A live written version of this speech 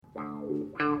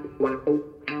Hello,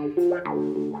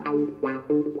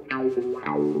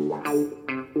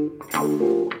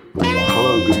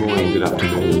 good morning, good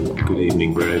afternoon, good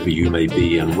evening, wherever you may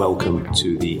be, and welcome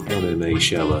to the MMA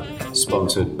Shower,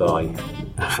 sponsored by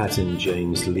Hatton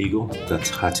James Legal.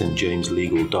 That's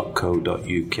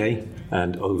hattonjameslegal.co.uk,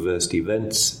 and Overst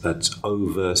Events. That's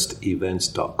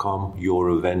overstevents.com. Your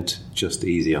event just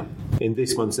easier. In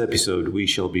this month's episode, we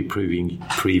shall be previewing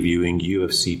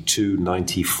UFC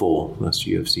 294. That's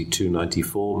UFC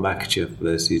 294, Makhachev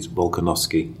versus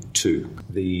Volkanovski 2.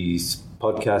 These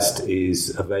podcast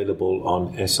is available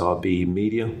on SRB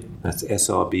Media. That's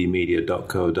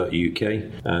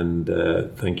srbmedia.co.uk. And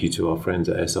thank you to our friends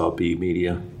at SRB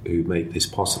Media who make this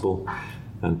possible.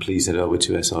 And please head over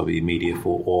to SRB Media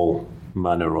for all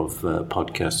manner of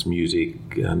podcasts, music,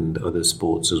 and other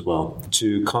sports as well.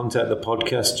 To contact the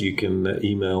podcast, you can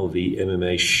email the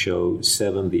MMA Show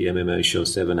 7, the MMA Show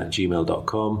 7 at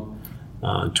gmail.com.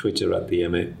 Twitter at the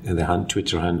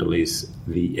Twitter handle is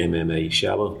the MMA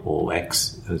Shower, or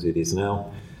X as it is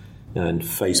now, and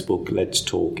Facebook Let's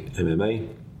Talk MMA.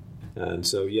 And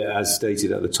so, as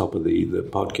stated at the top of the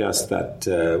podcast, that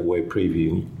we're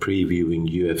previewing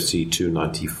UFC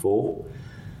 294,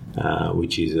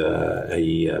 which is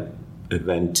a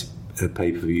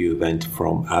pay-per-view event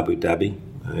from Abu Dhabi,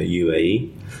 UAE.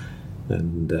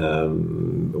 And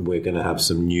we're going to have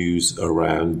some news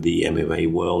around the MMA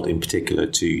world, in particular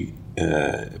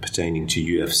pertaining to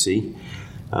UFC.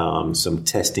 Some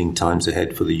testing times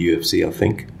ahead for the UFC, I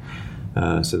think.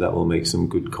 So that will make some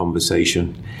good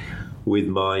conversation with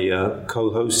my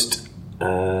co-host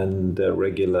and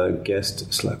regular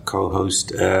guest /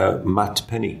 co-host, Matt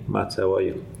Penny. Matt, how are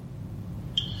you?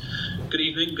 Good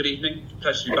evening.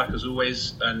 Pleasure to be back as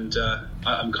always. And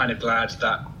I'm kind of glad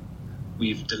that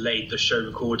we've delayed the show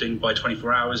recording by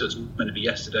 24 hours. It was meant to be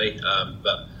yesterday,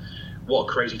 but what a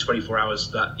crazy 24 hours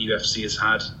that the UFC has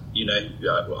had. You know,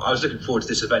 I was looking forward to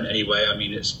this event anyway. I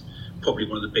mean, it's probably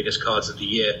one of the biggest cards of the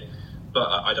year, but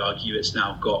I'd argue it's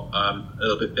now got a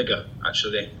little bit bigger,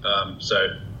 actually.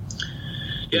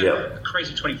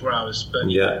 Crazy 24 hours, but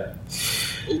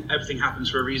everything happens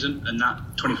for a reason, and that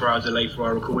 24-hour delay for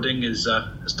our recording has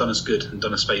done us good and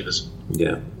done us favours.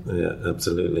 Yeah,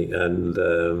 absolutely. And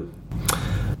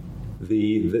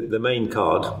the main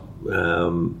card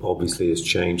obviously has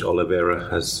changed. Oliveira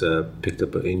has picked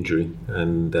up an injury,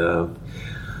 and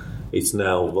it's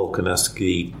now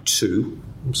Volkanovski 2.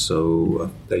 So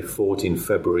they fought in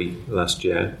February last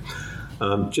year.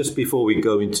 Just before we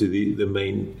go into the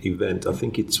main event, I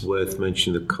think it's worth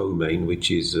mentioning the co-main, which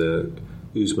is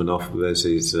Usmanov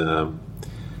versus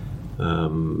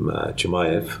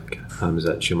Chimaev,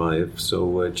 Khamzat Chimaev.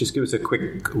 So just give us a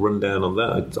quick rundown on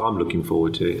that. I'm looking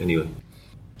forward to it anyway.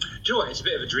 Do you know what? It's a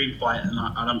bit of a dream fight, and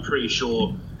I'm pretty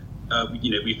sure,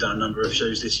 we've done a number of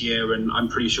shows this year, and I'm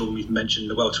pretty sure we've mentioned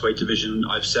the welterweight division.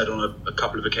 I've said on a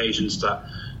couple of occasions that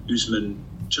Usman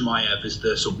Chimaev is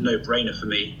the sort of no-brainer for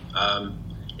me.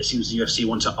 It seems the UFC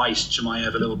want to ice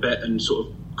Chimaev a little bit and sort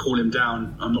of cool him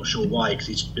down. I'm not sure why, because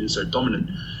he's been so dominant.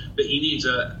 But he needs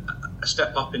a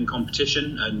step up in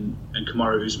competition, and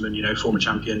Kamaru Usman, former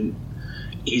champion,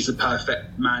 he's the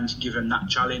perfect man to give him that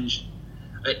challenge.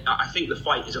 I think the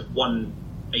fight is at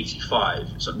 185,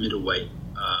 it's at middleweight.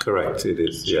 Correct, it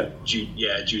is, due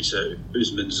to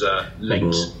Usman's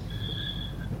late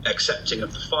accepting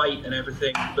of the fight and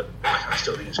everything, but I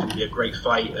still think it's going to be a great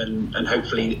fight, and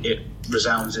hopefully it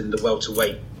resounds in the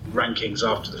welterweight rankings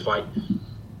after the fight.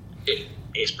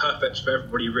 It's perfect for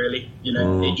everybody, really.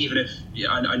 Even if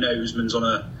I know Usman's on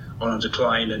a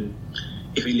decline, and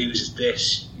if he loses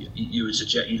this, you would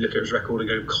suggest you look at his record and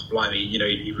go, God, blimey,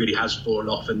 he really has fallen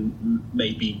off, and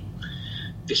maybe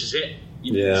this is it.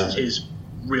 This is his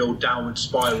real downward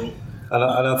spiral.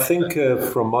 And I think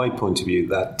from my point of view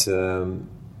that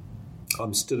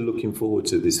I'm still looking forward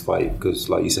to this fight because,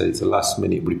 like you said, it's a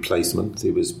last-minute replacement.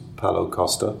 It was Paulo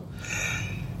Costa.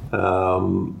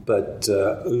 But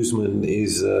Usman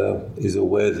is a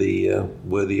worthy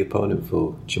opponent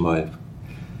for Chimaev.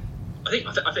 I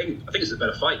think it's a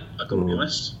better fight. I've got to be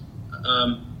honest.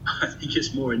 I think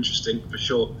it's more interesting for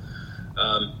sure.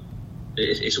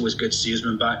 It's always good to see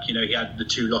Usman back. He had the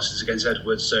 2 losses against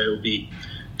Edwards, so it'll be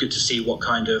good to see what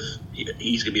kind of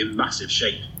he's going to be in massive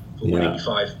shape for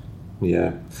 185.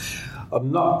 Yeah,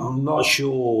 I'm not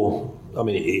sure. I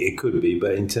mean, it could be,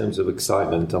 but in terms of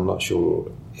excitement, I'm not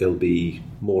sure he'll be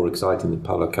more exciting than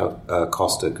Paulo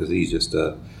Costa because he's just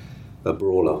a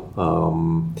brawler.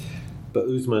 But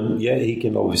Usman, he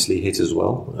can obviously hit as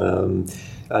well.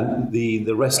 And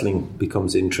the wrestling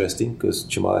becomes interesting because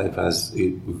Chimaev has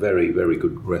very, very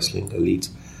good wrestling, elite.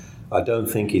 I don't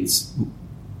think it's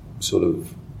sort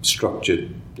of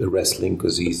structured wrestling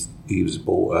because he was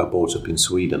brought up in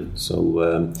Sweden.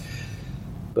 So,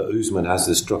 but Usman has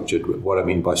the structured. What I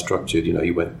mean by structured,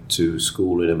 he went to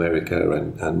school in America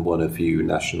and won a few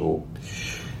national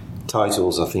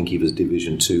titles. I think he was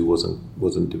Division 2,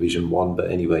 wasn't Division 1,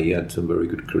 but anyway, he had some very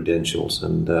good credentials.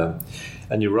 And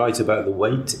you're right about the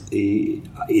weight.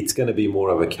 It's going to be more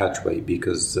of a catch weight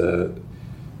because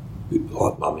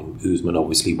Usman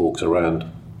obviously walks around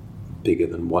bigger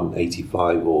than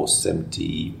 185 or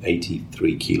 70,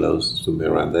 83 kilos,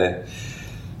 somewhere around there.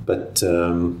 But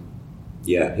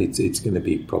it's going to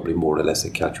be probably more or less a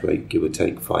catch weight, give or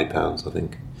take 5 pounds, I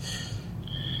think.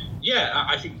 Yeah,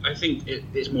 I think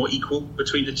it's more equal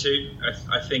between the two.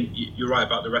 I think you're right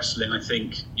about the wrestling. I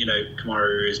think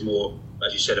Kamaru is more,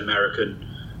 as you said, American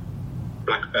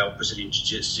black belt Brazilian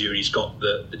Jiu-Jitsu, and he's got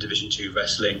the Division 2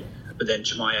 wrestling. But then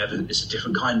Chimaev is a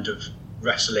different kind of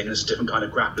wrestling, and it's a different kind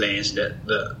of grappling, isn't it?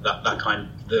 That kind,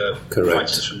 the Correct.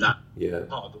 fighters from that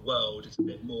part of the world, it's a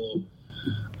bit more,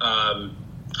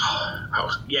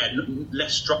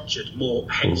 less structured, more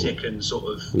hectic, and sort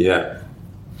of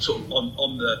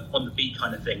on the beat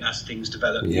kind of thing. As things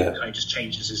develop, he kind of just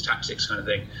changes his tactics, kind of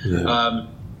thing. Yeah.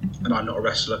 And I'm not a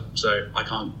wrestler, so I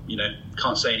can't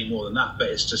say any more than that. But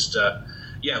it's just.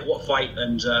 What fight,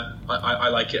 and I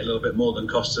like it a little bit more than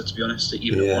Costa, to be honest.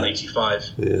 Even at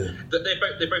 185, they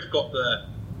both got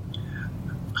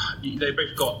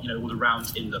all the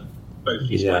rounds in them, both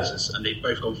these fighters, and they've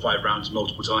both gone 5 rounds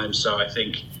multiple times. So I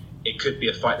think it could be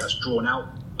a fight that's drawn out,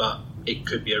 but it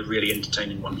could be a really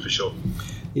entertaining one for sure.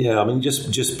 Yeah, I mean,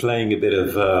 just playing a bit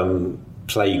of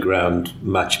playground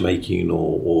matchmaking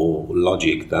or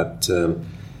logic that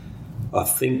I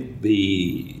think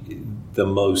the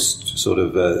most sort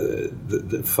of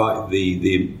the fight,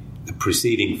 the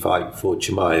preceding fight for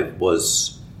Chimaev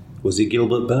was it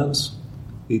Gilbert Burns,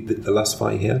 the last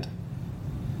fight he had?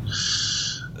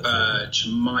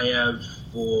 Chimaev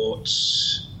fought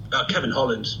Kevin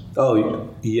Holland. Oh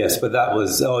yes, but that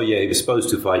was he was supposed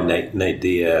to fight Nate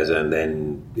Diaz, and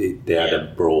then they had a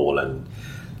brawl, and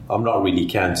I'm not really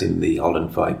counting the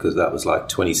Holland fight because that was like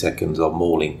 20 seconds of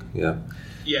mauling.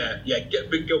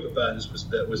 Gilbert Burns was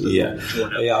the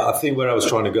drawn out. Yeah, I think where I was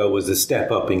trying to go was the step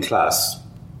up in class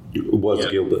was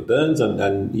Gilbert Burns,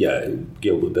 and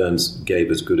Gilbert Burns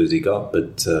gave as good as he got.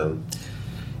 But and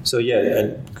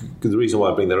the reason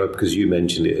why I bring that up, because you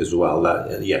mentioned it as well,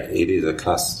 that it is a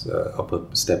class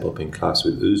step up in class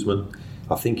with Usman.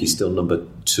 I think he's still number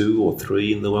 2 or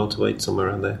 3 in the welterweight, somewhere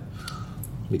around there.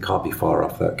 He can't be far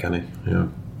off that, can he? Yeah.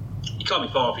 He can't be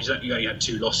far off. He only had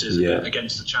 2 losses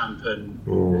against the champ, and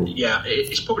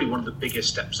it's probably one of the biggest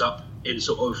steps up in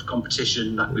sort of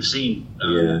competition that we've seen.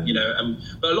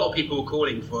 But a lot of people were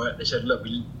calling for it. They said, "Look,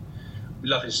 we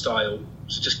love his style,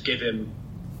 so just give him,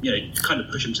 kind of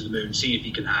push him to the moon, see if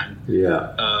he can hang."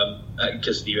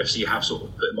 Because the UFC have sort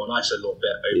of put him on ice a little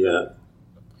bit over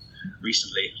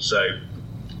recently. So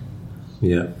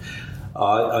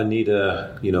I need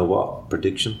a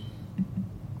prediction.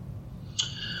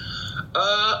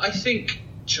 I think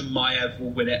Chimaev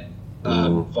will win it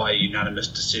via unanimous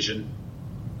decision.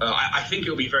 I think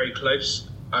it'll be very close.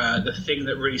 The thing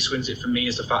that really swings it for me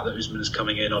is the fact that Usman is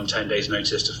coming in on 10 days'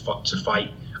 notice to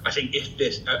fight. I think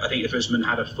if Usman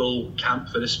had a full camp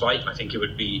for this fight, I think it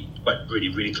would be really,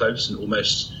 really close and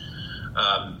almost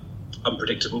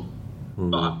unpredictable.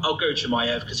 But I'll go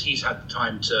Chimaev because he's had the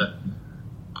time to.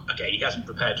 Okay, he hasn't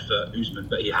prepared for Usman,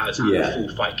 but he has had a full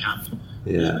fight camp.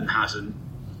 Usman hasn't.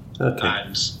 Okay.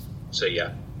 And so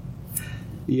I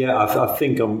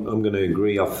think I'm going to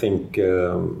agree. I think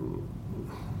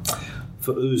for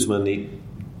Usman,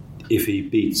 if he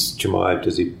beats Chimaev,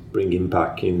 does it bring him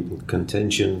back in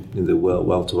contention in the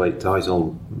welterweight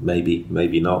title?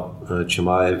 Maybe not.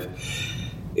 Chimaev,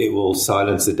 it will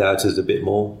silence the doubters a bit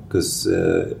more because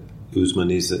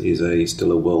Usman is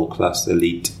still a world-class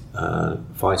elite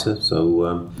fighter.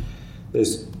 So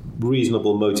there's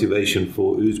reasonable motivation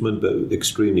for Usman, but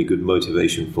extremely good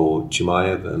motivation for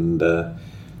Chimaev, and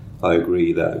I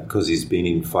agree that because he's been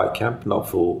in fight camp, not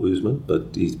for Usman,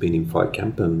 but he's been in fight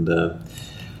camp, and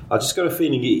I just got a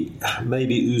feeling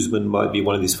maybe Usman might be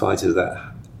one of these fighters that,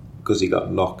 because he got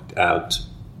knocked out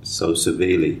so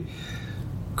severely,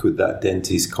 could that dent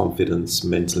his confidence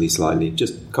mentally slightly?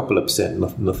 Just a couple of percent,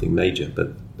 nothing major,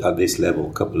 but at this level,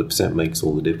 a couple of percent makes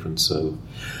all the difference. So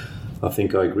I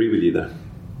think I agree with you there.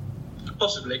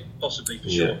 Possibly for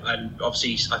sure. And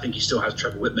obviously, I think he still has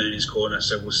Trevor Whitman in his corner,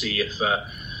 so we'll see if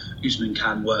Usman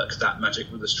can work that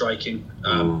magic with the striking.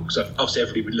 Because obviously,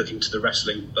 everybody will be looking to the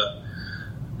wrestling, but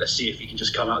let's see if he can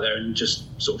just come out there and just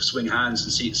sort of swing hands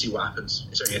and see what happens.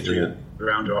 It's only a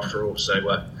 3-rounder after all, so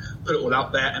put it all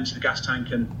out there, empty the gas tank,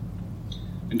 and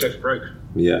go for broke.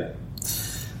 Yeah.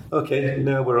 Okay,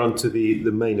 now we're on to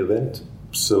the main event.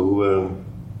 So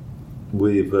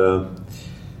we've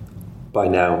by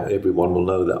now everyone will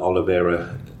know that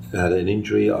Oliveira had an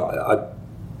injury. I'm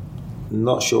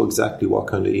not sure exactly what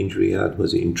kind of injury he had.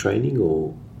 Was it in training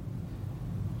or?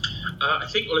 I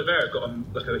think Oliveira got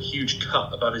a huge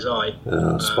cut above his eye.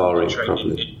 Sparring,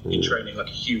 in training, like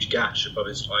a huge gash above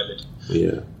his eyelid.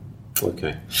 Yeah.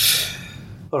 Okay.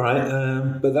 All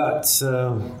right, but that's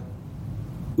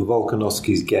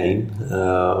Volkanovski's gain.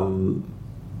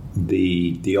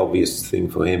 The obvious thing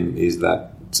for him is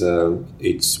that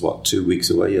it's 2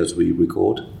 weeks away as we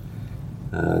record.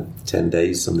 10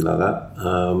 days, something like that.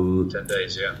 10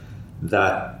 days, yeah.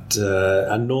 That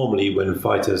and normally when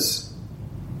fighters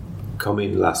come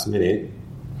in last minute,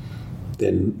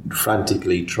 then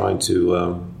frantically trying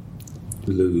to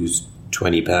lose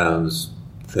 20 pounds,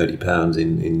 30 pounds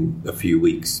in a few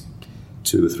weeks,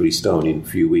 2 or 3 stone in a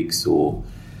few weeks, or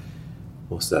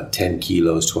what's that, 10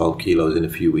 kilos, 12 kilos in a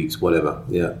few weeks, whatever.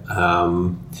 Yeah.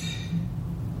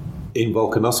 In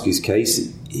Volkanovski's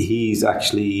case, he's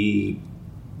actually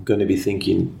going to be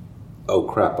thinking, oh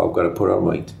crap, I've got to put on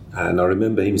weight. And I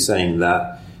remember him saying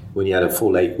that when he had a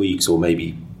full 8 weeks or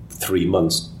maybe 3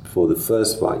 months before the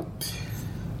first fight,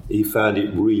 he found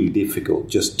it really difficult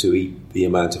just to eat the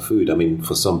amount of food. I mean,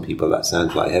 for some people that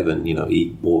sounds like heaven,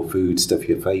 eat more food, stuff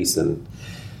your face,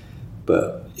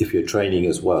 but if you're training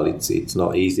as well, it's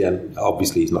not easy. And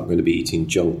obviously he's not going to be eating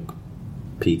junk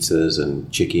pizzas and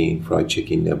fried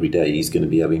chicken every day. He's going to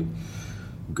be having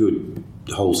good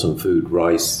wholesome food,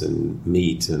 rice and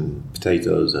meat and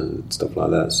potatoes and stuff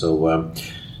like that. So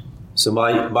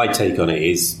my take on it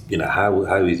is,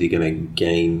 how is he going to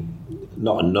gain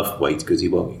not enough weight, because he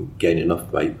won't gain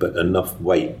enough weight, but enough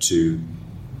weight to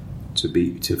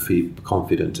feel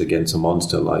confident against a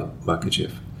monster like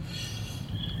Makhachev?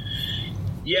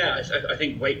 Yeah, I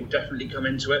think weight will definitely come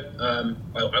into it.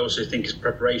 I also think his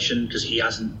preparation, because he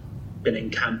hasn't been in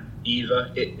camp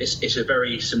either. It's a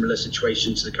very similar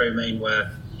situation to the co-main,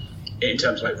 where in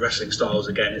terms of like wrestling styles,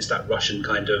 again, it's that Russian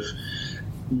kind of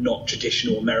not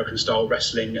traditional American style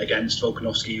wrestling against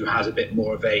Volkanovski, who has a bit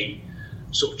more of a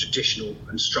sort of traditional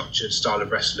and structured style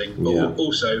of wrestling. But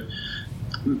also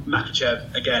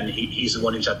Makhachev, again, he's the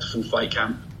one who's had the full fight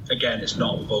camp. Again, it's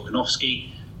not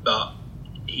Volkanovski, but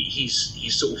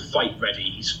he's sort of fight ready.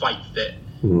 He's fight fit.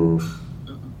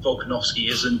 Volkanovski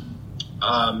isn't.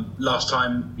 Last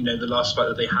time, the last fight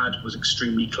that they had was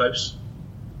extremely close.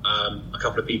 A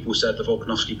couple of people said that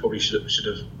Volkanovski probably should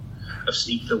have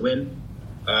sneaked the win.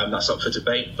 That's up for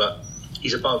debate, but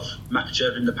he's above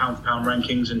Makhachev in the pound-for-pound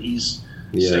rankings, and he's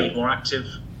stayed more active.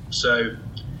 So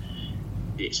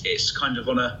it's kind of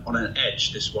on an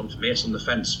edge, this one for me. It's on the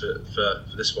fence for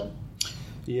this one.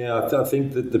 Yeah, I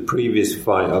think that the previous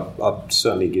fight, I'd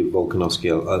certainly give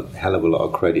Volkanovski a hell of a lot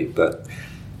of credit, but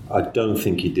I don't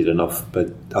think he did enough.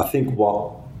 But I think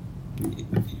why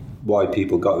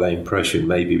people got that impression,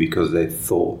 maybe because they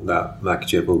thought that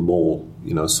Makhachev was more,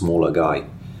 smaller guy.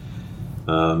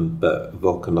 But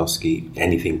Volkanovski,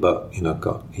 anything but,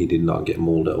 he did not get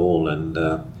mauled at all, and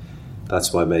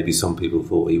that's why maybe some people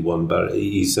thought he won. But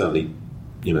he certainly,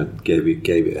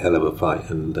 gave it a hell of a fight,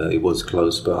 and it was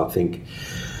close. But I think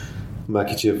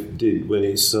Makhachev did win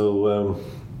it. So,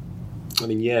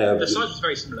 their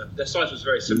size was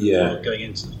very similar. Going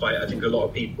into the fight. I think a lot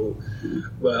of people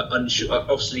were unsure.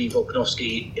 Obviously,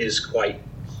 Volkanovski is quite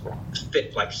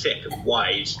thick and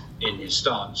wide in his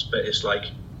stance, but it's like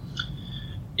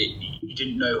you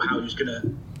didn't know how he was going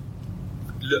to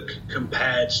look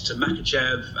compared to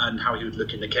Makhachev and how he would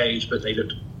look in the cage, but they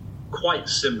looked quite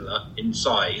similar in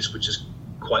size, which is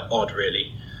quite odd,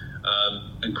 really,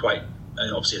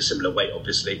 and obviously a similar weight,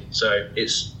 obviously. So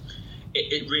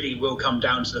it really will come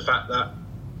down to the fact that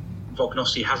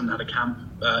Volkanovski hasn't had a camp.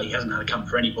 He hasn't had a camp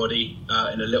for anybody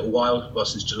in a little while,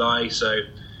 since July. So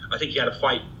I think he had a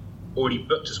fight already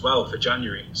booked as well for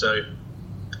January. So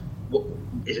what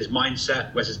is his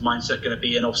mindset? Where's his mindset going to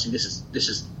be? And obviously this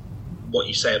is what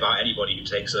you say about anybody who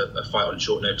takes a fight on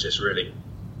short notice, really.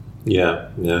 Yeah.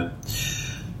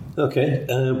 Okay,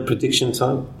 prediction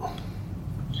time.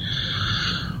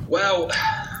 Well,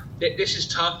 this is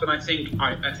tough, and I think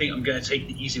I'm going to take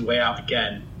the easy way out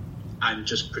again and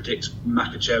just predict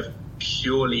Makhachev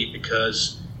purely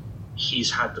because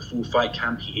he's had the full fight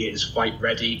camp. He is fight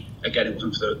ready. Again, it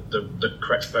wasn't for the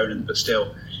correct opponent, but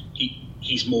still,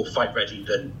 he's more fight ready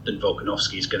than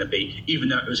Volkanovski is going to be. Even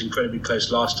though it was incredibly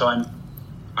close last time,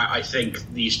 I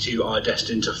think these two are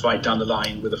destined to fight down the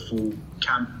line with a full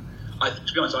camp.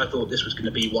 To be honest, I thought this was going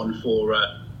to be one for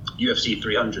UFC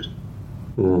 300.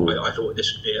 I thought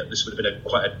this would have been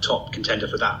quite a top contender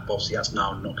for that. But obviously, that's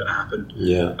now not going to happen.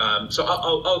 Yeah. So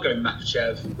I'll go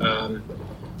Makhachev.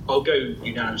 I'll go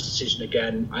unanimous decision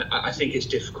again. I think it's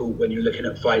difficult when you're looking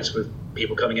at fights with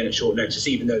people coming in at short notice,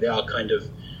 even though they are kind of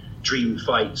dream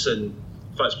fights and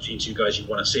fights between two guys you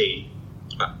want to see.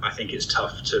 I think it's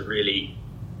tough to really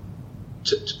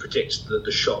to predict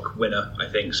the shock winner, I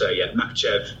think. So, yeah,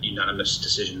 Makhachev, unanimous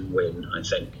decision win, I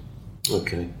think.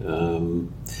 Okay.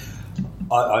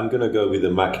 I'm going to go with the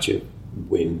Makhachev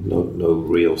win. No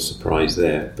real surprise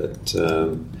there. But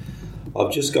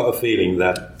I've just got a feeling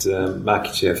that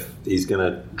Makhachev is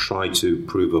going to try to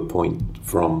prove a point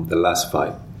from the last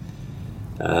fight.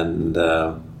 And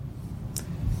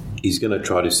he's going to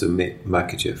try to submit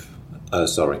Volkanovski.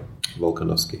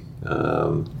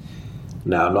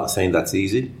 Now, I'm not saying that's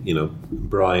easy.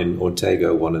 Brian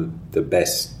Ortega, one of the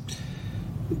best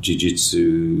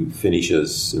jiu-jitsu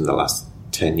finishers in the last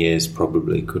 10 years,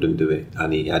 probably couldn't do it.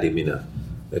 And he had him in an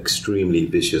extremely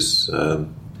vicious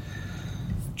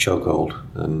chokehold.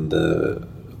 And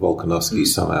Volkanovski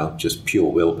somehow, just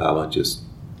pure willpower, just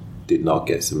did not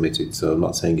get submitted. So I'm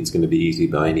not saying it's going to be easy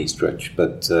by any stretch.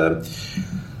 But I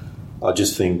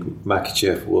just think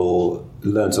Makhachev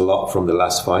learned a lot from the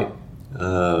last fight.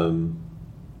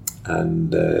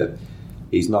 And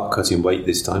he's not cutting weight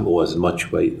this time, or as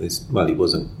much weight. He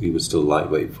wasn't. He was still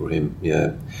lightweight for him,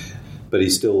 yeah. But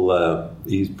he's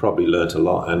probably learnt a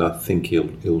lot, and I think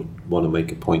he'll want to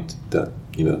make a point that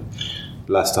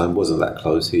last time wasn't that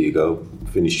close. Here you go,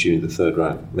 finished you in the third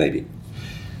round, maybe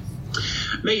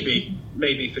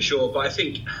for sure. But I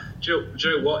think, do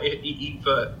you know what?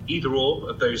 Either or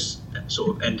of those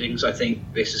sort of endings, I think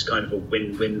this is kind of a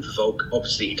win-win for Volk.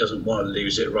 Obviously, he doesn't want to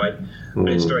lose it, right? But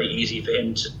it's very easy for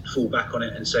him to fall back on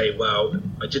it and say, well,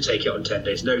 I did take it on 10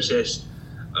 days' notice.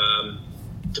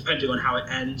 Depending on how it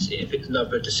ends, if it's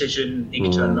another decision, he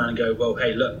can turn around and go, well,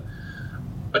 hey, look,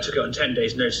 I took it on 10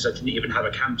 days' notice. I didn't even have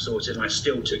a camp sorted, and I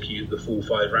still took you the full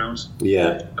 5 rounds.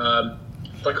 Yeah.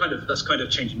 That's kind of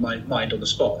changing my mind on the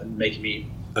spot and making me.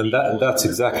 And that's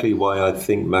exactly why I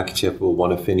think Makhachev will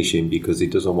want to finish him, because he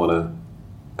doesn't want to.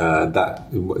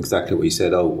 Exactly what he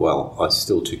said. Oh well, I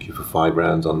still took you for 5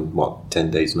 rounds on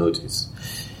 10 days' notice.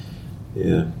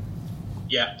 Yeah.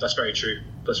 Yeah, that's very true.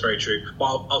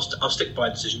 Well, I'll stick by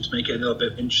a decision to make it a little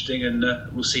bit interesting, and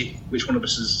we'll see which one of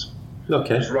us is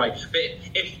right. But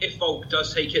if Volk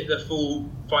does take it the full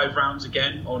 5 rounds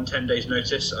again on 10 days'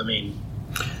 notice, I mean,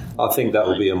 I think that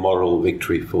will be a moral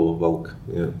victory for Volk.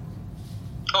 Yeah.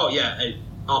 Oh yeah,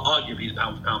 arguably the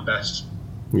pound for pound best.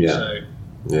 Yeah. So,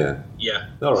 yeah.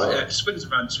 All right. Swings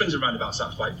and roundabouts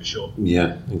that fight for sure.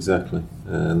 Yeah, exactly.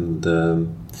 And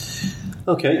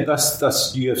okay, that's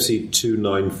UFC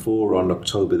 294 on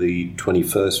October the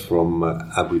 21st from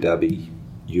Abu Dhabi,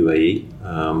 UAE.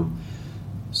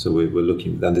 So we're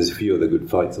looking, and there's a few other good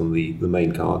fights on the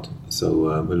main card.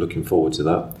 So we're looking forward to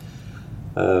that.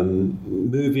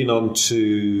 Moving on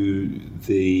to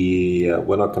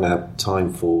we're not going to have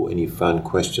time for any fan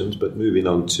questions, but moving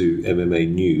on to MMA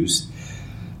news.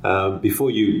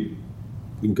 Before you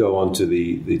go on to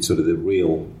the sort of the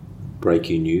real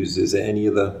breaking news, is there any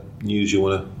other news you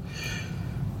want to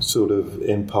sort of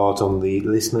impart on the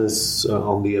listeners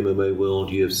on the MMA world,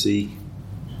 UFC?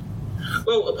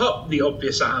 Well, apart from the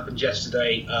obvious that happened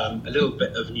yesterday, a little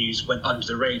bit of news went under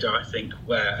the radar, I think,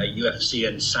 where a UFC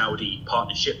and Saudi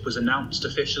partnership was announced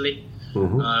officially.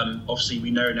 Mm-hmm. Obviously,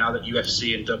 we know now that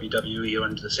UFC and WWE are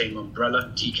under the same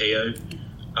umbrella, TKO,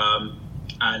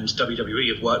 and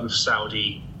WWE have worked with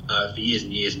Saudi for years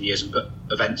and years and years and put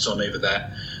events on over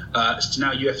there. So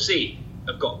now UFC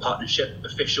have got a partnership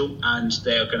official, and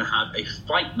they are going to have a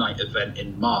fight night event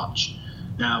in March.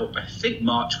 Now, I think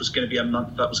March was going to be a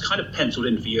month that was kind of penciled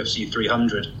in for UFC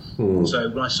 300. So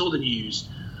when I saw the news,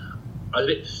 I was a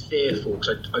bit fearful,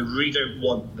 because I really don't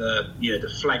want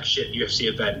the flagship UFC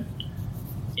event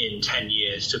in 10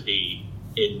 years to be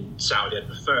in Saudi. I'd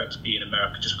prefer it to be in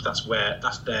America, just because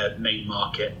that's their main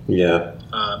market. Yeah.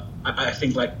 I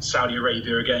think like Saudi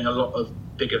Arabia are getting a lot of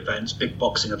big events, big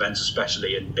boxing events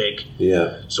especially, and big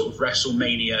sort of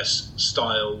WrestleMania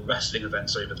style wrestling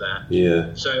events over there.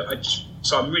 Yeah.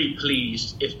 So I'm really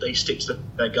pleased if they stick to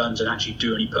their guns and actually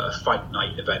do only put a fight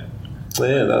night event.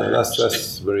 Yeah,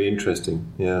 that's very interesting.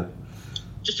 Yeah.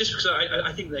 Just because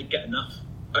I think they get enough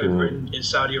over in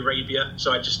Saudi Arabia,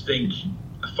 so I just think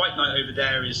a fight night over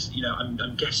there is,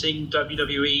 I'm guessing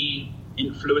WWE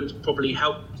influence probably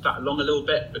helped that along a little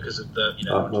bit because of the,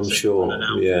 I'm sure.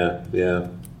 Yeah.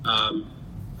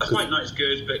 A fight night is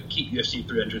good, but keep UFC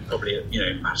 300 probably at,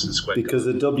 Madison Square Garden. Because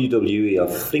the WWE, I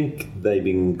think they've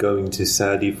been going to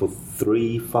Saudi for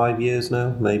 3-5 years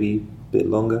now, maybe A bit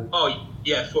longer? Oh,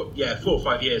 yeah, 4 or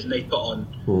 5 years, and they've put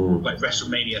on like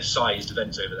WrestleMania-sized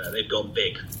events over there. They've gone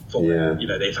big for it. You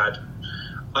know, they've had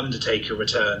Undertaker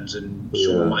returns and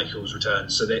Shawn Michaels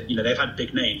returns, so that, you know, they've had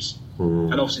big names,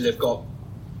 and obviously they've got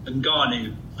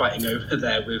Ngannou fighting over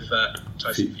there with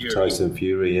Tyson Fury. Tyson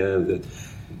Fury, yeah,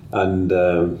 and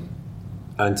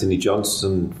Anthony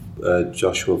Johnson,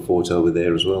 Joshua fought over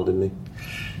there as well, didn't he?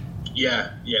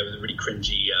 Yeah, with a really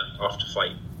cringy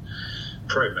after-fight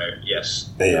promo. Yes.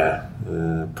 Yeah,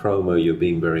 promo. You're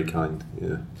being very kind.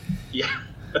 Yeah.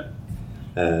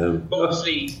 But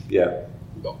obviously. Yeah.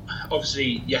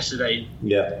 Obviously, yesterday,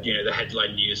 you know, the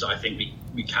headline news that I think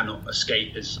we cannot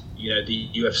escape is, you know, the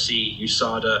UFC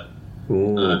USADA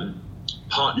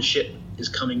partnership is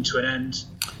coming to an end.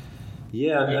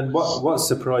 Yeah, and what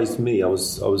surprised me, I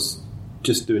was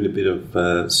just doing a bit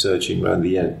of searching around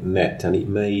the net, and it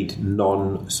made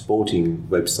non-sporting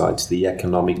websites, the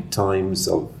Economic Times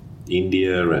of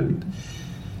India and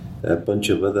a bunch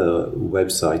of other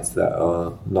websites that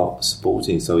are not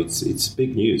sporting, so it's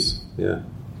big news. Yeah,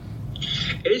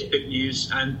 it is big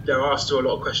news, and there are still a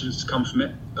lot of questions to come from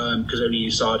it, because only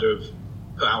USADA have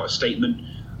put out a statement.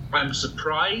 I'm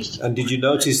surprised. And did you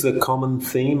notice the common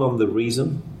theme on the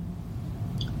reason?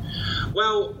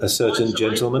 Well, a certain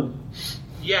gentleman.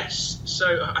 Yes,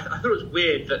 so I thought it was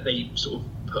weird that they sort of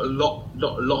put a lot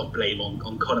of blame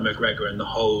on Conor McGregor and the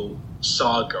whole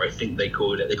saga. I think they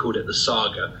called it the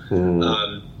saga,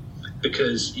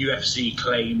 because UFC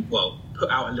put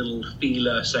out a little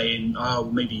feeler saying, oh,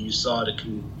 maybe USADA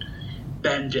can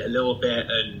bend it a little bit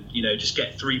and, you know, just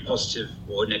get 3 positive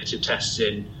or negative tests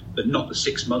in, but not the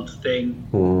 6-month thing.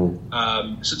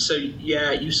 So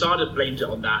USADA blamed it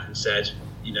on that and said,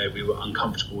 you know, we were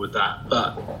uncomfortable with that.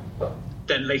 But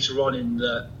then later on in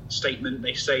the statement,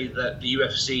 they say that the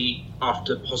UFC,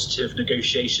 after positive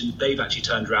negotiation, they've actually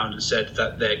turned around and said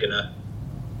that they're going to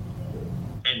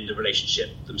end the relationship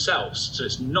themselves. So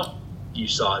it's not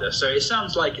USADA. So it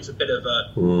sounds like it's a bit of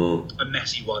a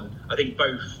messy one. I think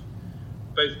both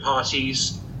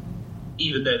parties,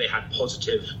 even though they had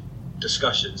positive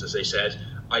discussions, as they said,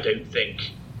 I think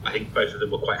both of them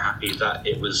were quite happy that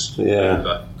it was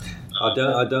over.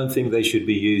 I don't think they should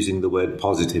be using the word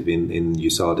positive in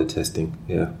USADA testing.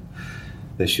 Yeah,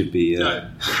 there should be.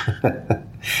 No.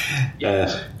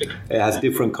 It has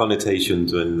different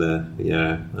connotations when.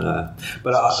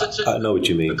 But I know what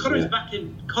you mean. Conor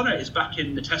is back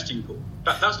in the testing pool.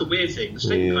 That's the weird thing. The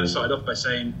statement kind of started off by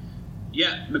saying,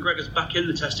 McGregor's back in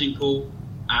the testing pool,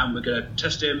 and we're going to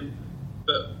test him,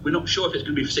 but we're not sure if it's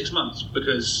going to be for 6 months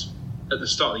because at the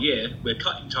start of the year we're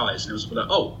cutting ties, and it was like,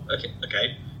 oh,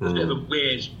 okay. It's a bit of a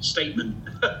weird statement.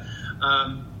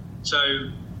 So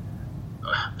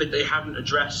they haven't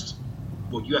addressed,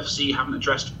 UFC haven't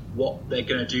addressed what they're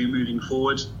going to do moving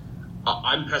forward.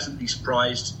 I'm pleasantly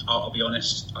surprised, I'll be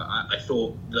honest. I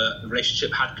thought the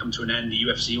relationship had come to an end. The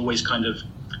UFC always kind of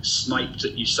sniped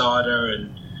at USADA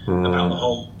and about the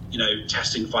whole, you know,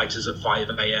 testing fighters at 5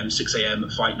 a.m., 6 a.m.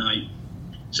 at fight night.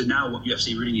 So now what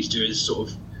UFC really needs to do is sort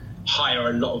of hire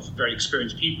a lot of very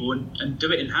experienced people and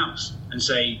do it in-house and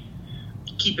say,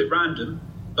 keep it random,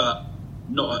 but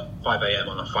not at 5 a.m.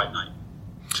 on a fight night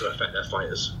to affect their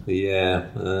fighters.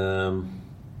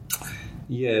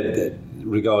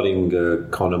 Regarding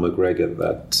Conor McGregor,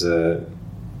 that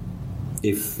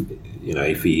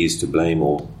if he is to blame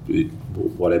or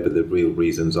whatever the real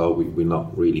reasons are, we're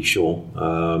not really sure.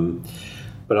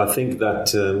 But I think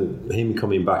that him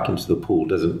coming back into the pool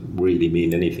doesn't really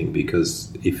mean anything,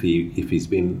 because if he's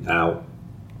been out,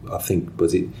 I think,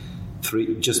 was it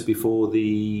 3 just before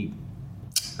the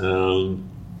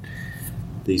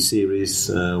series,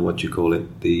 what do you call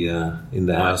it, the in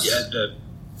the house?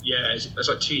 It's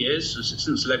like 2 years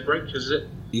since the leg break, is it?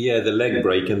 Yeah, the leg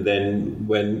break, and then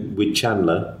when with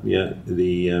Chandler,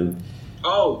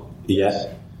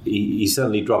 He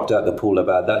certainly dropped out the pool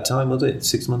about that time, was it?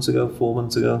 6 months ago, 4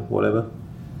 months ago, whatever?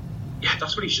 Yeah,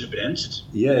 that's when he should have been entered.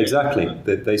 Yeah, exactly.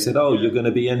 They said, you're going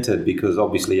to be entered because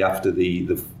obviously after the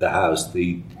house,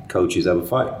 the coaches have a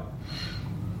fight.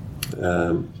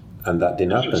 And that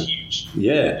didn't happen. He was huge.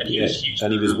 Yeah,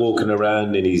 and he was walking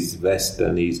around in his vest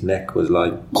and his neck was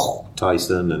like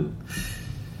Tyson and...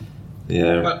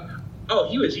 Yeah.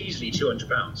 He was easily 200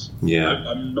 pounds. Yeah,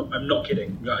 I'm not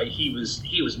kidding. Like, he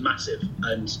was massive,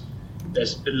 and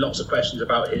there's been lots of questions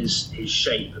about his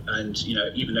shape. And you know,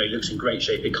 even though he looks in great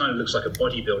shape, it kind of looks like a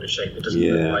bodybuilder shape. It doesn't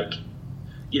look like,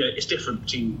 you know, it's different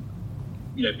between,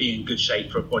 you know, being in good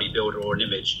shape for a bodybuilder or an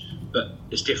image, but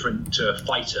it's different to a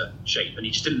fighter shape. And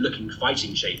he just didn't look in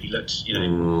fighting shape. He looked, you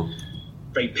know,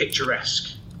 very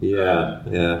picturesque. Yeah.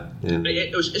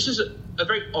 It's just a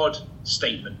very odd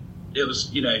statement. it was,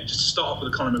 just to start off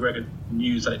with the Conor McGregor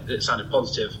news, that it sounded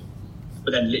positive,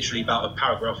 but then literally about a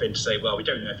paragraph in to say, well, we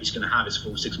don't know if he's going to have his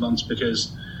full 6 months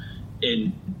because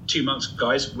in 2 months,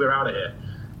 guys, we're out of here.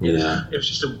 Yeah.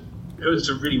 It was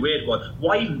a really weird one.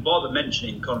 Why even bother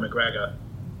mentioning Conor McGregor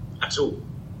at all?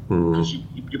 Because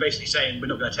you're basically saying we're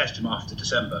not going to test him after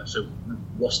December, so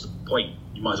what's the point?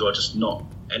 You might as well just not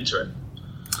enter it.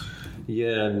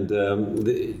 Yeah, and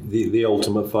the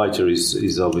Ultimate Fighter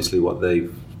is obviously what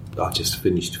they've just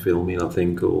finished filming, I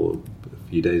think, or a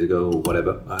few days ago or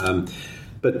whatever.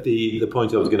 But the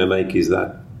point I was going to make is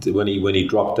that when he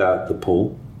dropped out the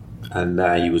pool, and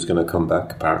now he was going to come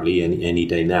back apparently any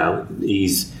day now.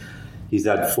 He's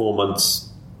had 4 months,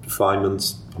 5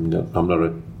 months. I'm not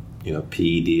a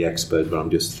PED expert, but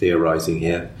I'm just theorising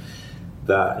here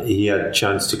that he had a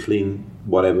chance to clean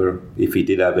whatever, if he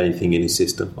did have anything in his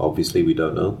system. Obviously, we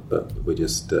don't know, but we're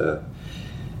just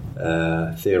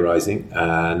theorising.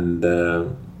 And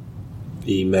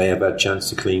he may have had a chance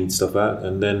to clean stuff out,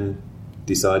 and then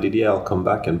decided, I'll come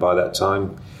back. And by that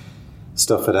time,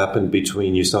 stuff had happened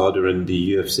between USADA and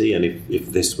the UFC, and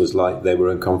if this was like they were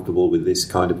uncomfortable with this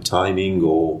kind of timing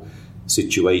or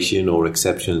situation or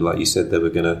exception, like you said, they were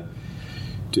going to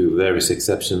do various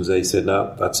exceptions. They said,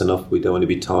 no, that's enough. We don't want to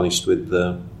be tarnished with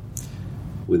that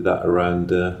around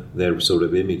their sort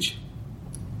of image.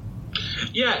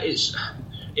 Yeah, it's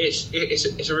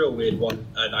a real weird one,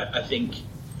 and I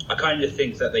kind of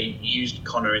think that they used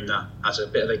Conor in that as a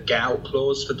bit of a get out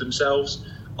clause for themselves.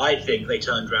 I think they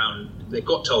turned around, they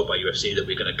got told by UFC that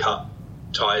we're going to cut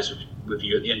ties with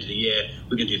you at the end of the year,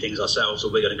 we're going to do things ourselves,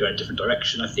 or we're going to go in a different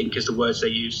direction, I think is the words they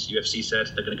used. UFC said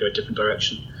they're going to go a different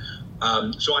direction.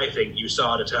 So I think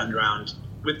USADA turned around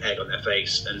with egg on their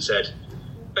face and said,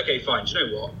 okay, fine, do you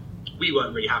know what? We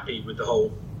weren't really happy with the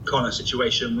whole Conor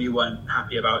situation. We weren't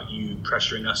happy about you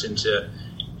pressuring us into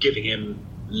giving him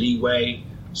leeway.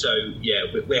 So, yeah,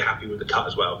 we're happy with the cut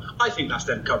as well. I think that's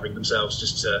them covering themselves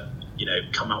just to,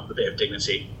 come out with a bit of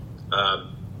dignity.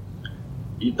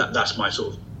 That's my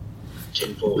sort of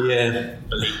tinfoil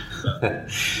belief.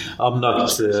 I'm not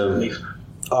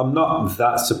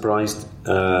that surprised,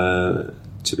 to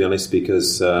be honest,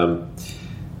 because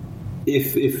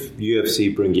if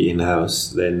UFC bring it in-house,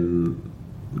 then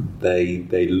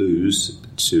they lose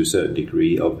to a certain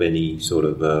degree of any sort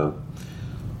of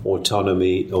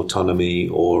autonomy or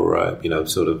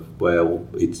sort of, well,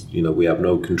 it's, we have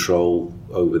no control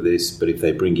over this. But if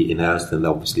they bring it in-house, then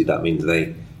obviously that means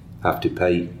they have to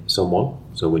pay someone.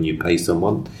 So when you pay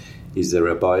someone, is there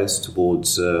a bias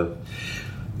towards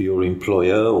your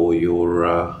employer or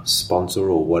your sponsor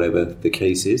or whatever the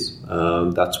case is?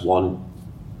 That's one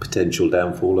potential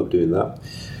downfall of doing that.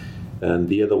 And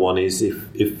the other one is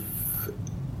if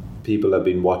people have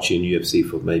been watching UFC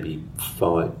for maybe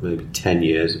 10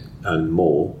 years and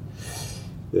more,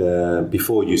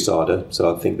 before USADA,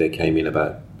 so I think they came in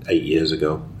about 8 years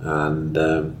ago, and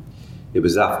it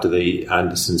was after the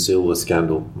Anderson Silva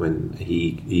scandal when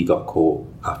he got caught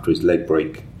after his leg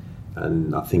break,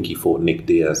 and I think he fought Nick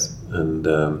Diaz, and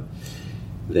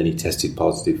then he tested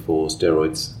positive for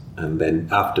steroids, and then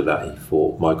after that he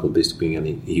fought Michael Bisping, and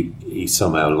he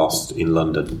somehow lost in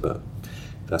London, but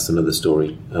that's another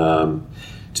story.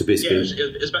 To Bisping,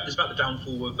 it's about the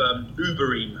downfall of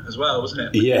Uberim as well,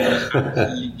 wasn't it? Yeah,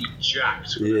 absolutely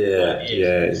jacked.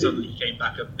 Yeah. Suddenly he came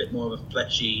back a bit more of a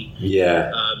fleshy,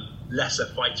 lesser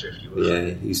fighter, if you will.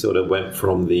 Yeah, he sort of went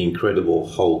from the Incredible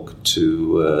Hulk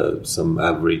to some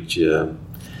average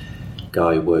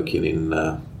guy working in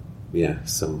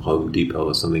some Home Depot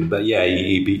or something. But yeah,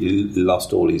 he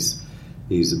lost all his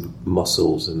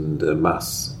muscles and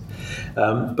mass.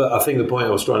 But I think the point I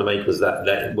was trying to make was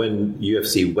that when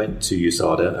UFC went to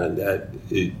USADA,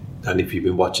 and if you've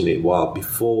been watching it a while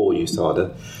before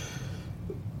USADA,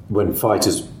 when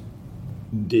fighters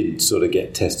did sort of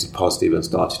get tested positive and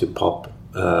started to pop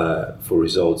for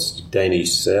results,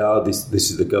 Danish say,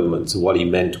 this is the government. So what he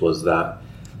meant was that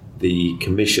the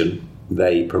commission,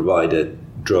 they provided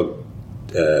drug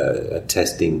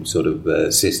testing sort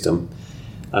of system.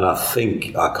 And I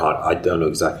think, I don't know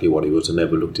exactly what it was, I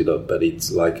never looked it up, but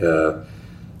it's like a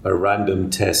random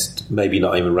test, maybe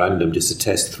not even random, just a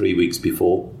test 3 weeks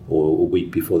before or a week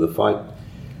before the fight.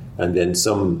 And then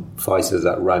some fighters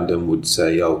at random would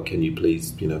say, can you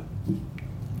please,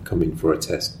 come in for a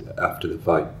test after the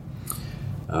fight.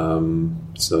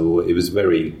 So it was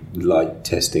very light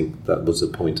testing. That was the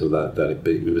point of that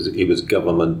it was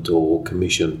government or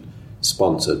commission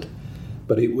sponsored.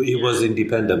 But it was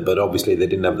independent, but obviously they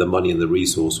didn't have the money and the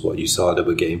resource. What USADA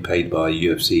were getting paid by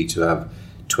UFC to have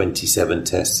 27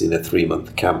 tests in a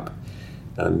 3-month camp.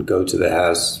 and go to their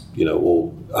house,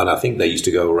 and I think they used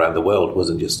to go around the world. It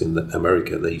wasn't just in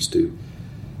America. They used to,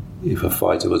 if a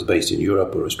fighter was based in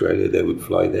Europe or Australia, they would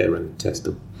fly there and test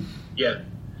them. Yeah.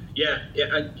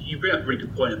 And you bring up a really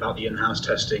good point about the in-house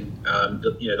testing.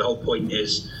 The whole point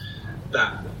is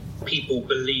that people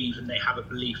believe, and they have a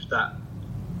belief that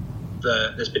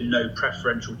there's been no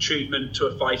preferential treatment to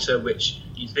a fighter, which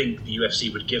you think the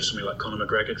UFC would give somebody like Conor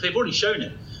McGregor, because they've already shown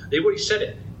it. They've already said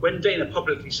it. When Dana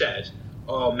publicly said,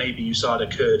 maybe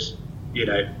USADA could,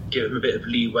 give him a bit of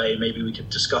leeway, maybe we could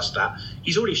discuss that,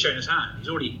 he's already shown his hand. He's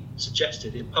already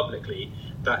suggested it publicly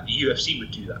that the UFC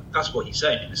would do that. That's what he's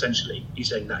saying, essentially. He's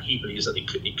saying that he believes that it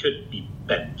could be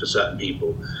bent for certain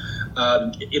people.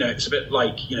 It's a bit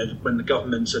like, when the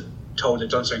governments are told they've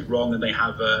done something wrong and they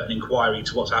have an inquiry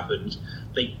into what's happened,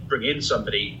 they bring in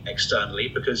somebody externally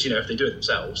because, if they do it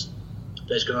themselves,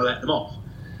 they're just going to let them off.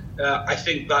 I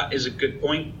think that is a good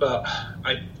point, but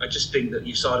I just think that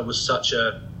USADA was such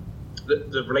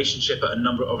the relationship at a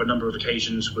number of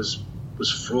occasions was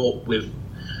fraught with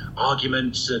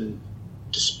arguments and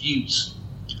disputes.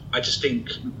 I just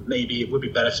think maybe it would be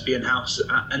better to be in-house,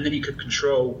 and then you could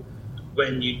control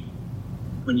when you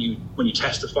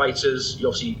test the fighters.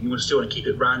 You still want to keep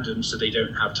it random so they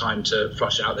don't have time to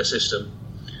flush out their system.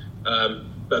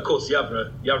 But of course, the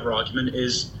other argument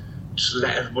is just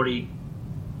let everybody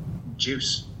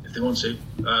juice if they want to.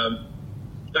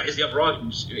 That is the other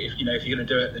argument. If you're going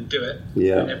to do it, then do it.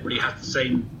 Yeah. And everybody has the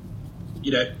same.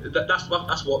 That's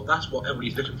what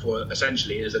everybody's looking for.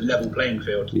 Essentially, is a level playing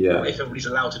field. Yeah. If everybody's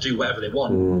allowed to do whatever they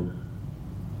want,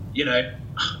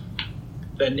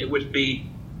 then it would be.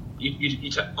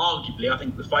 Arguably, I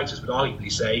think the fighters would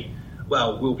arguably say,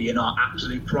 "Well, we'll be in our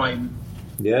absolute prime."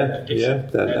 Yeah.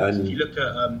 If you look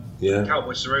at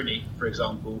Cowboy Cerrone, for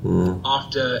example,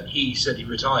 after he said he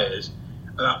retired,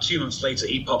 about 2 months later,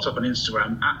 he popped up on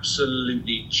Instagram,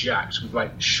 absolutely jacked, with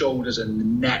like shoulders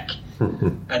and neck,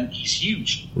 and he's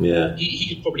huge. Yeah, he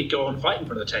could probably go on fighting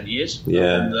for another 10 years.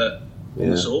 Yeah, on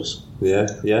the source. Yeah.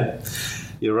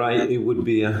 You're right. It would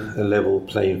be a level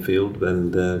playing field,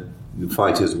 and the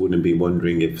fighters wouldn't be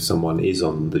wondering if someone is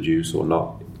on the juice or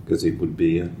not, because it would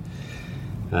be.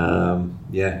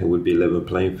 It would be a level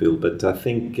playing field. But I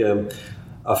think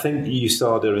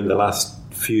USADA in the last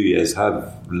few years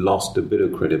have lost a bit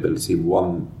of credibility.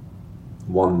 One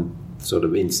sort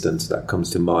of instance that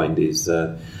comes to mind is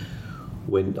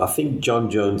when I think John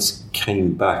Jones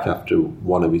came back after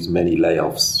one of his many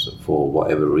layoffs for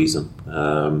whatever reason,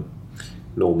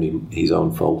 normally his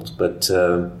own fault, but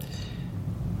I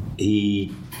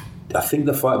think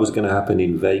the fight was going to happen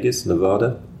in Vegas,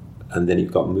 Nevada, and then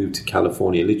it got moved to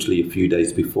California literally a few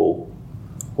days before,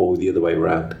 or the other way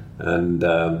around. And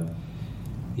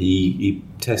he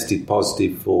tested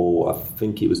positive for, I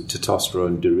think it was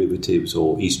testosterone derivatives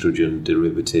or estrogen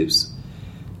derivatives,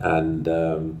 and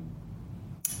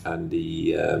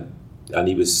he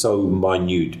was so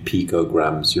minute,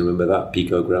 picograms. You remember that,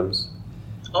 picograms?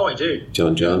 Oh, I do.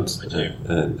 John Jones. I do.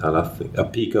 And I think a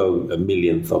pico, a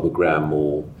millionth of a gram,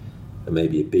 or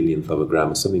maybe a billionth of a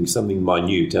gram, or something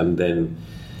minute. And then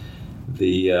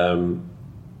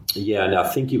and I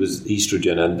think it was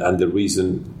estrogen, and the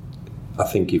reason, I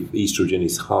think if estrogen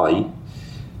is high,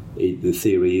 the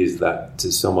theory is that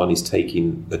someone is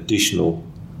taking additional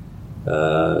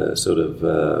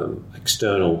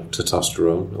external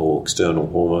testosterone or external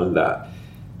hormone, that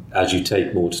as you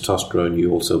take more testosterone,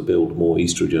 you also build more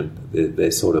estrogen.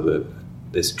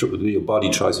 Your body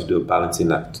tries to do a balancing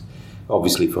act.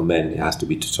 Obviously, for men, it has to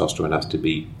be testosterone, has to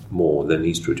be more than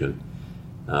estrogen,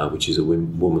 which is a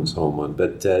woman's hormone.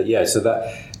 But so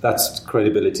that's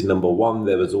credibility number one.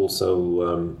 There was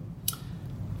also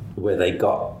where they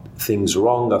got things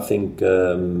wrong. I think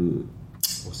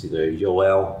what's his name,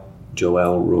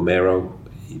 Joel Romero.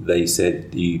 They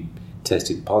said he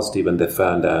tested positive, and they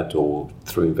found out, or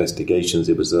through investigations,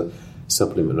 it was a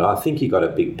supplement. I think he got a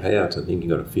big payout. I think he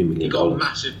got a few $million. He got a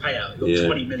massive payout. He got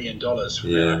 $20 million from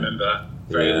it, I remember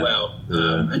very well.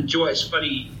 And Joy, it's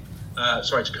funny.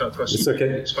 Sorry to cut across. It's okay.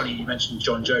 It's funny you mentioned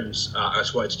John Jones. I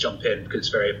just wanted to jump in because it's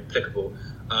very applicable.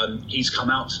 He's come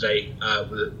out today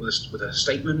with a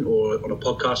statement, or on a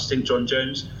podcast, I think, John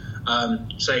Jones,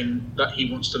 saying that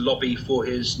he wants to lobby for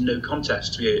his no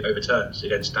contest to be overturned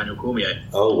against Daniel Cormier.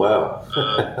 Oh, wow.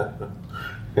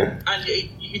 And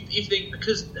you think,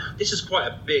 because this is quite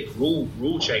a big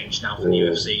rule change now for the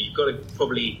UFC, you've got to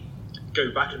probably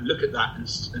go back and look at that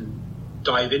and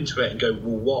dive into it and go,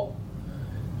 well,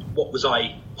 what was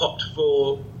I popped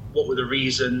for? What were the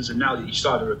reasons? And now that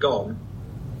USADA are gone,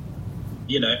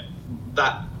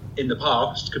 that in the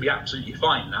past could be absolutely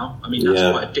fine now. I mean, that's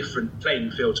quite a different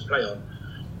playing field to play on.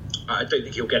 I don't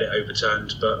think he'll get it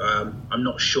overturned, but I'm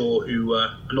not sure who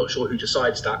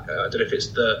decides that. I don't know if it's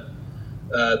the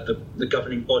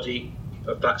governing body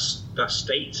of that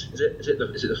state. Is it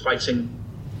the fighting?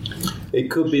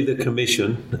 It could be the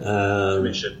commission.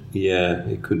 Commission. Yeah,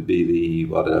 it could be I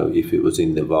don't know if it was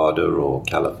in Nevada or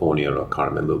California. I can't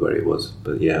remember where it was,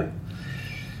 but yeah,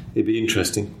 it'd be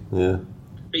interesting. Yeah.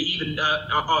 But even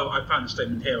I found a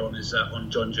statement here on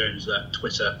John Jones'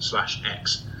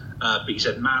 Twitter/X. But he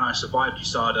said, "Man, I survived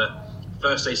USADA.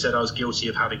 First they said I was guilty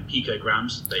of having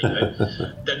picograms. There you go.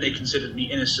 Then they considered me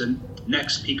innocent.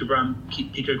 Next,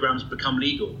 picograms become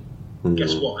legal.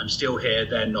 Guess what? I'm still here.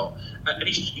 They're not." And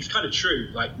he's kind of true.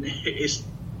 Like, it's,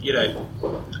 you know,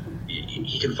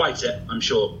 he can fight it, I'm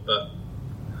sure, but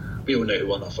we all know who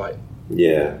won that fight.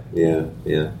 Yeah.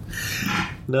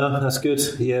 No, that's good.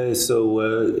 Yeah, so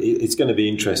it's going to be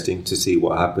interesting to see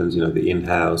what happens. You know, the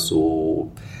in-house,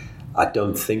 or I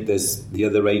don't think there's the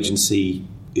other agency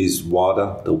is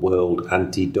WADA, the World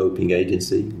Anti-Doping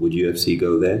Agency. Would UFC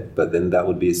go there? But then that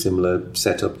would be a similar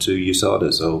setup to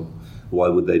USADA. So why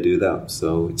would they do that?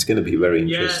 So it's going to be very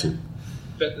interesting. Yeah,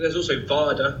 but there's also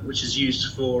VADA, which is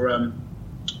used for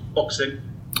boxing,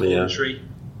 voluntary.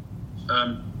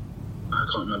 I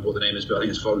can't remember what the name is, but I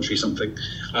think it's voluntary something.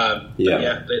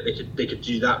 They could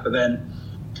do that. But then,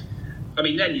 I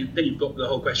mean, then you've got the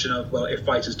whole question of, well, if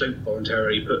fighters don't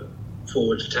voluntarily put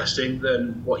forward for testing,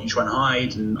 then what are you trying to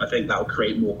hide? And I think that will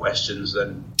create more questions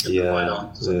than provide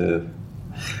answers.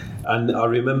 And I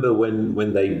remember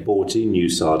when they bought in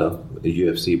USADA, the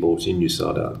UFC bought in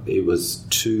USADA, it was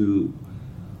 2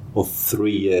 or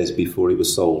 3 years before it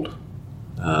was sold.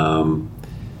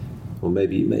 Or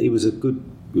maybe it was a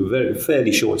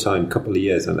fairly short time, couple of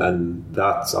years, and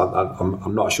that's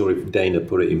I'm not sure if Dana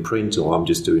put it in print or I'm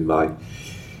just doing my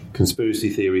conspiracy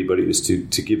theory, but it was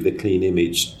to give the clean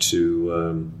image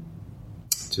to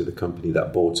the company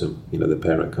that bought them, you know, the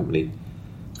parent company,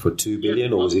 for $2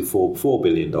 billion, or was it $4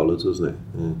 billion, wasn't it?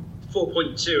 Yeah.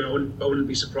 4.2. I wouldn't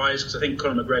be surprised, because I think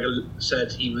Conor McGregor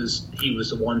said he was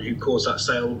the one who caused that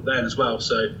sale then as well.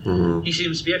 So he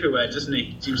seems to be everywhere, doesn't he?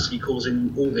 He seems to be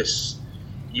causing all this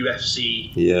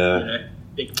UFC, you know,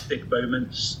 big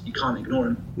moments. You can't ignore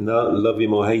him. No, love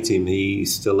him or hate him,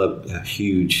 he's still a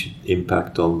huge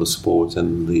impact on the sport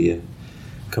and the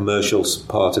commercials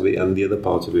part of it and the other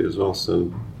part of it as well.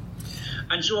 So,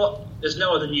 and you know what? There's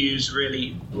no other news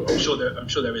really. Well, I'm sure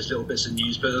there is little bits of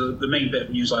news, but the main bit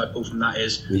of news I pull from that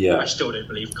is I still don't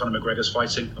believe Conor McGregor's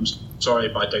fighting. I'm sorry,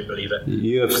 but I don't believe it.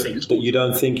 You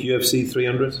don't think UFC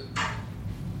 300?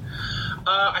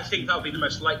 I think that would be the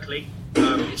most likely.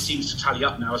 It seems to tally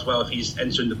up now as well. If he's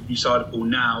entering the USADA pool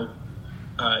now,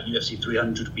 UFC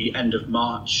 300 would be end of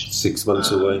March. 6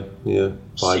 months away. Yeah,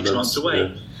 6 months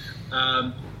away.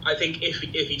 Yeah. I think if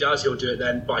he does, he'll do it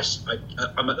then. But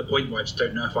I'm at the point where I just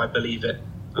don't know if I believe it.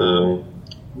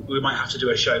 We might have to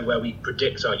do a show where we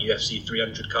predict our UFC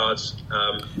 300 cards.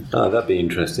 That'd be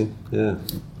interesting. Yeah.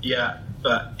 Yeah,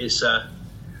 but it's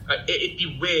it'd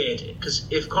be weird, because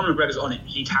if Conor McGregor's on it,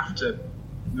 he'd have to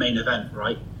main event,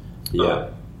 right? Yeah,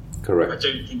 correct. I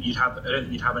don't think you'd have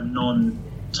a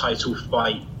non-title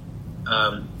fight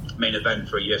main event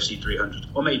for a UFC 300,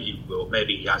 or maybe you will.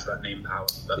 Maybe he has that name power.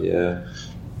 But yeah.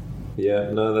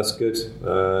 No, that's good.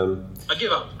 I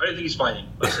give up. I don't think he's fighting.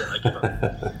 I give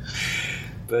up.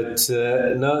 But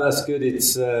no, that's good.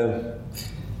 It's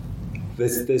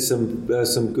there's some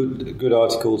good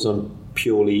articles on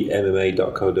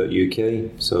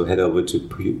purelymma.co.uk. So head over to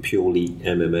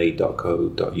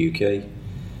purelymma.co.uk.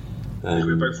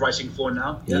 We're both writing for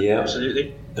now. Yeah,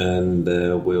 absolutely. And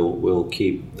we'll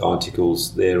keep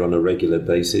articles there on a regular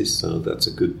basis. So that's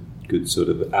a good sort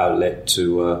of outlet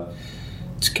to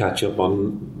catch up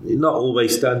on. Not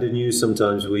always standard news.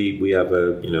 Sometimes we have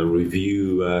a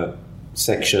review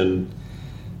section.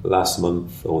 Last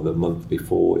month or the month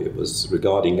before, it was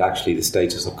regarding actually the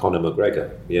status of Conor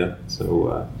McGregor. Yeah,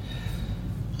 so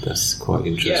that's quite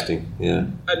interesting. Yeah.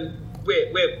 And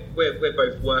we're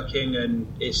both working, and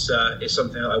it's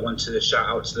something that I want to shout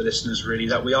out to the listeners, really,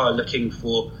 that we are looking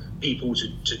for people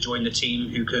to join the team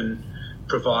who can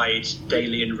provide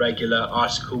daily and regular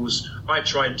articles. I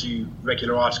try and do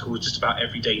regular articles, just about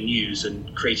everyday news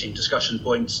and creating discussion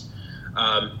points.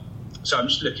 So I'm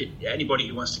just looking at anybody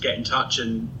who wants to get in touch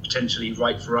and potentially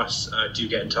write for us. Do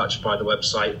get in touch by the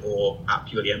website or at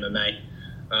Purely MMA,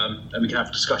 and we can have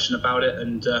a discussion about it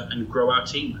and grow our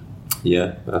team.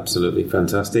 Yeah, absolutely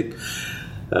fantastic.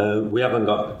 We haven't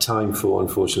got time for,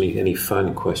 unfortunately, any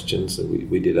fan questions.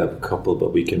 We did have a couple,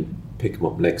 but we can pick them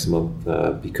up next month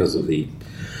because of the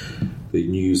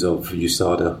news of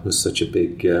USADA was such a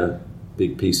big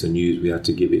piece of news. We had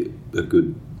to give it a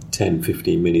good 10,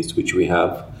 15 minutes, which we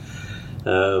have.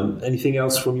 Anything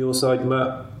else from your side,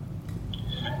 Matt?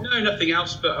 No, nothing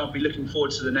else, but I'll be looking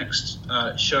forward to the next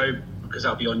show, because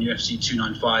that'll be on UFC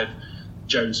 295,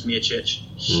 Jones Miocic.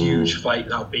 Huge fight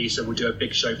that'll be, so we'll do a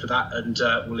big show for that, and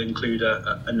we'll include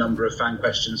a number of fan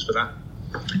questions for that.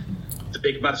 The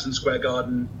big Madison Square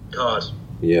Garden card.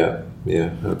 Yeah,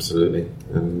 absolutely.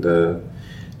 And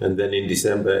then in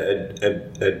December,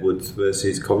 Edwards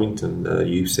versus Covington.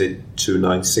 You said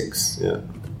 296. Yeah.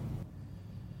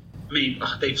 I mean,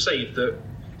 they've saved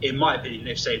in my opinion,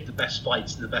 they've saved the best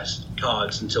fights and the best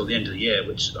cards until the end of the year,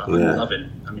 which I'm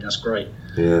loving. I mean, that's great.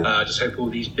 Yeah. I just hope all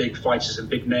these big fighters and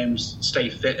big names stay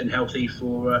fit and healthy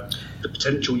for the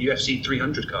potential UFC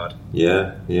 300 card.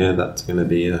 Yeah, that's going to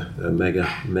be a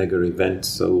mega event.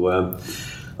 So,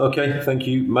 okay, thank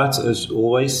you, Matt, as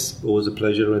always. Always a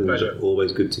pleasure, and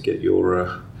always good to get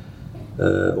your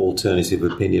alternative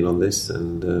opinion on this.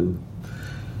 And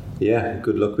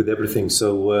good luck with everything.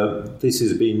 So this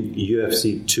has been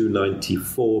UFC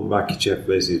 294, Makhachev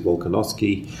versus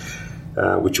Volkanovski,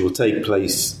 which will take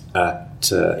place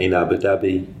in Abu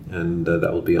Dhabi, and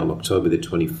that will be on October the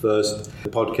 21st. The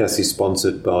podcast is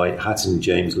sponsored by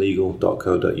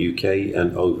hattonjameslegal.co.uk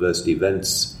and Overst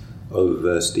Events,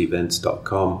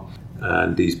 overstevents.com,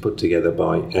 and is put together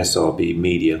by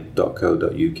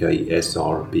srbmedia.co.uk,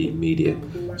 SRB Media.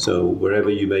 So wherever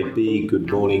you may be, good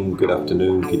morning, good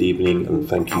afternoon, good evening, and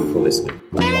thank you for listening.